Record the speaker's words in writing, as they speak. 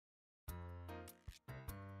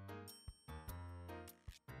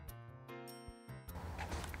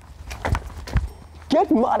Good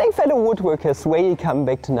morning, fellow woodworkers, welcome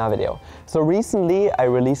back to another video. So recently I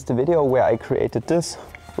released a video where I created this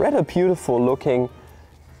rather beautiful looking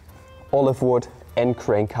olive wood end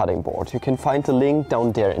crane cutting board. You can find the link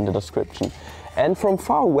down there in the description. And from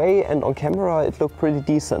far away and on camera it looked pretty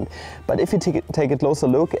decent. But if you take a closer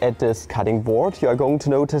look at this cutting board, you are going to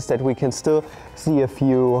notice that we can still see a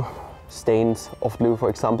few stains of glue, for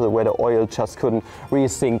example, where the oil just couldn't really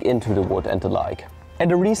sink into the wood and the like. And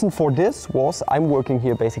the reason for this was I'm working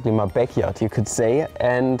here basically in my backyard, you could say,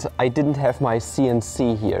 and I didn't have my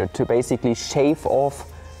CNC here to basically shave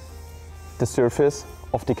off the surface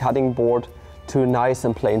of the cutting board to a nice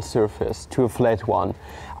and plain surface, to a flat one.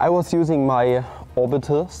 I was using my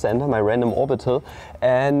orbital sander, my random orbital,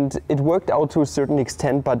 and it worked out to a certain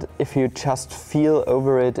extent, but if you just feel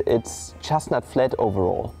over it, it's just not flat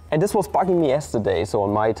overall. And this was bugging me yesterday, so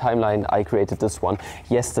on my timeline I created this one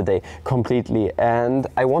yesterday completely, and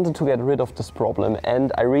I wanted to get rid of this problem,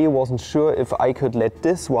 and I really wasn't sure if I could let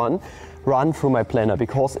this one run through my planer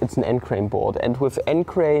because it's an end crane board, and with end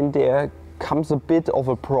crane there comes a bit of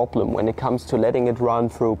a problem when it comes to letting it run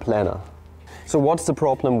through planer. So what's the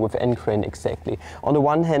problem with end crane exactly? On the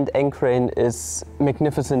one hand, end crane is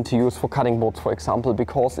magnificent to use for cutting boards, for example,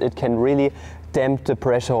 because it can really damp the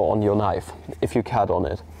pressure on your knife if you cut on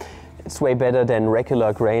it. It's way better than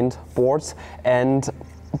regular grained boards, and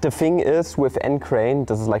the thing is with end crane,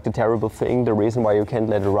 this is like the terrible thing, the reason why you can't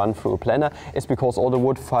let it run through a planer is because all the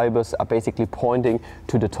wood fibers are basically pointing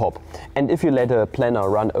to the top. And if you let a planer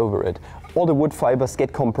run over it, all the wood fibers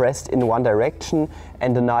get compressed in one direction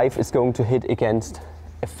and the knife is going to hit against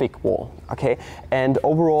a thick wall, okay? And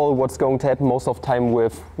overall what's going to happen most of the time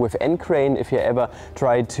with end crane, if you ever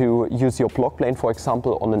try to use your block plane, for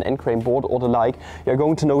example, on an end crane board or the like, you're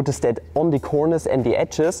going to notice that on the corners and the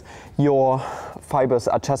edges, your fibers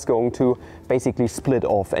are just going to basically split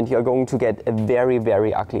off and you're going to get a very,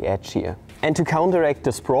 very ugly edge here. And to counteract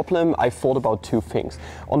this problem, I thought about two things.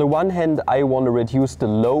 On the one hand, I want to reduce the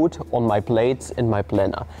load on my blades in my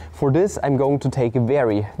planer. For this, I'm going to take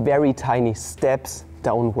very, very tiny steps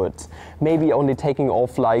downwards, maybe only taking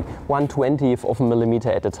off like 1/20th of a millimeter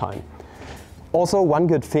at a time. Also, one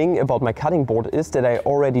good thing about my cutting board is that I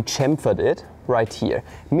already chamfered it right here.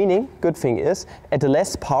 Meaning, good thing is, at the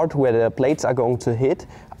last part where the blades are going to hit,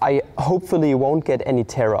 I hopefully won't get any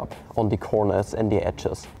tear up on the corners and the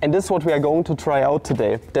edges. And this is what we are going to try out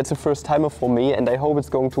today. That's the first timer for me and I hope it's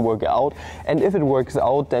going to work out. And if it works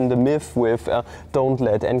out, then the myth with don't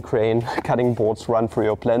let end crane cutting boards run through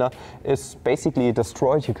your planer is basically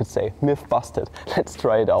destroyed, you could say. Myth busted. Let's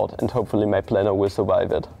try it out and hopefully my planer will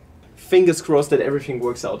survive it. Fingers crossed that everything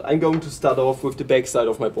works out. I'm going to start off with the back side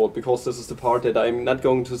of my board because this is the part that I'm not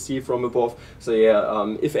going to see from above. So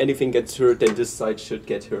yeah, if anything gets hurt, then this side should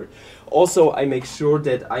get hurt. Also, I make sure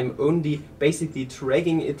that I'm only basically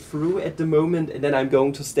dragging it through at the moment, and then I'm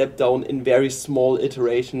going to step down in very small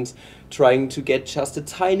iterations, trying to get just a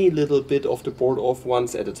tiny little bit of the board off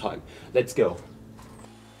once at a time. Let's go.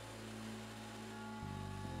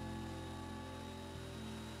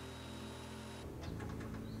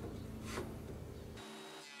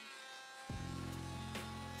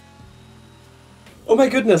 Oh my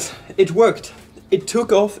goodness, it worked. It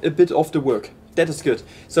took off a bit of the work. That is good.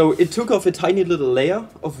 So it took off a tiny little layer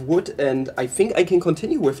of wood and I think I can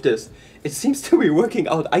continue with this. It seems to be working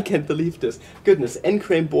out. I can't believe this. Goodness, end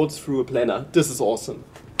crane boards through a planer. This is awesome.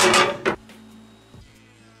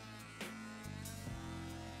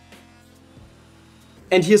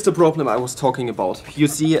 And here's the problem I was talking about. You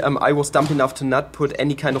see, I was dumb enough to not put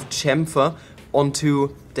any kind of chamfer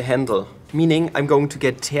onto the handle. Meaning I'm going to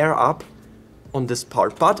get tear up on this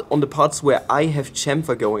part, but on the parts where I have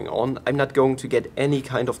chamfer going on, I'm not going to get any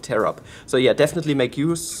kind of tear up. So yeah, definitely make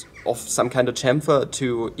use of some kind of chamfer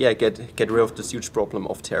to get rid of this huge problem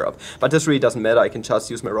of tear up. But this really doesn't matter, I can just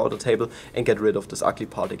use my router table and get rid of this ugly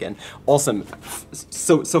part again. Awesome,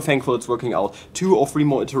 so thankful it's working out. 2 or 3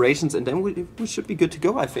 more iterations and then we should be good to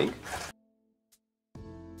go, I think.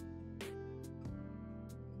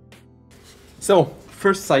 So,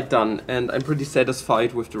 first side done, and I'm pretty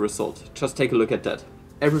satisfied with the result. Just take a look at that.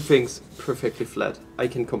 Everything's perfectly flat. I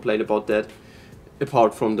can complain about that,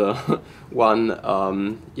 apart from the one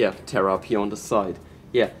tear up here on the side.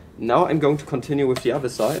 Yeah, now I'm going to continue with the other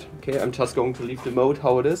side. Okay, I'm just going to leave the mode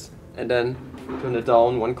how it is, and then turn it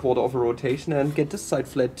down 1/4 of a rotation and get this side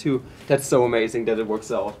flat too. That's so amazing that it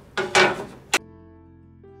works out.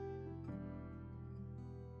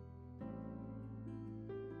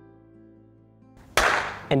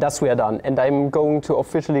 And thus we are done. And I'm going to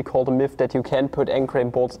officially call the myth that you can't put end crane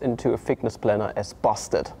bolts into a thickness planer as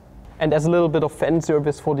busted. And as a little bit of fan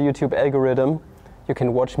service for the YouTube algorithm, you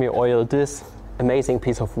can watch me oil this amazing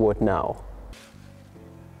piece of wood now.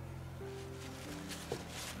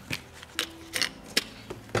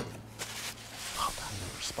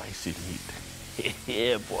 Spicy meat.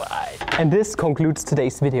 Yeah, boy. And this concludes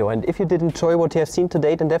today's video. And if you did enjoy what you have seen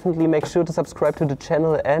today, then definitely make sure to subscribe to the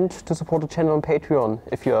channel and to support the channel on Patreon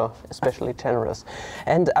if you're especially generous.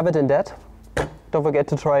 And other than that, don't forget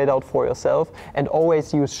to try it out for yourself and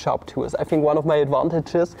always use sharp tools. I think one of my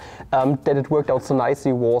advantages that it worked out so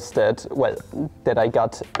nicely was that, well, that I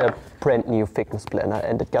got a brand new thickness blender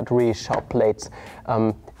and it got really sharp plates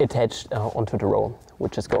attached onto the roll,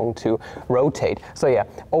 which is going to rotate. So yeah,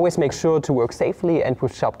 always make sure to work safely and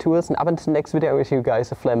with sharp tools. And up until the next video, I wish you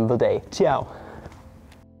guys a flammable day. Ciao!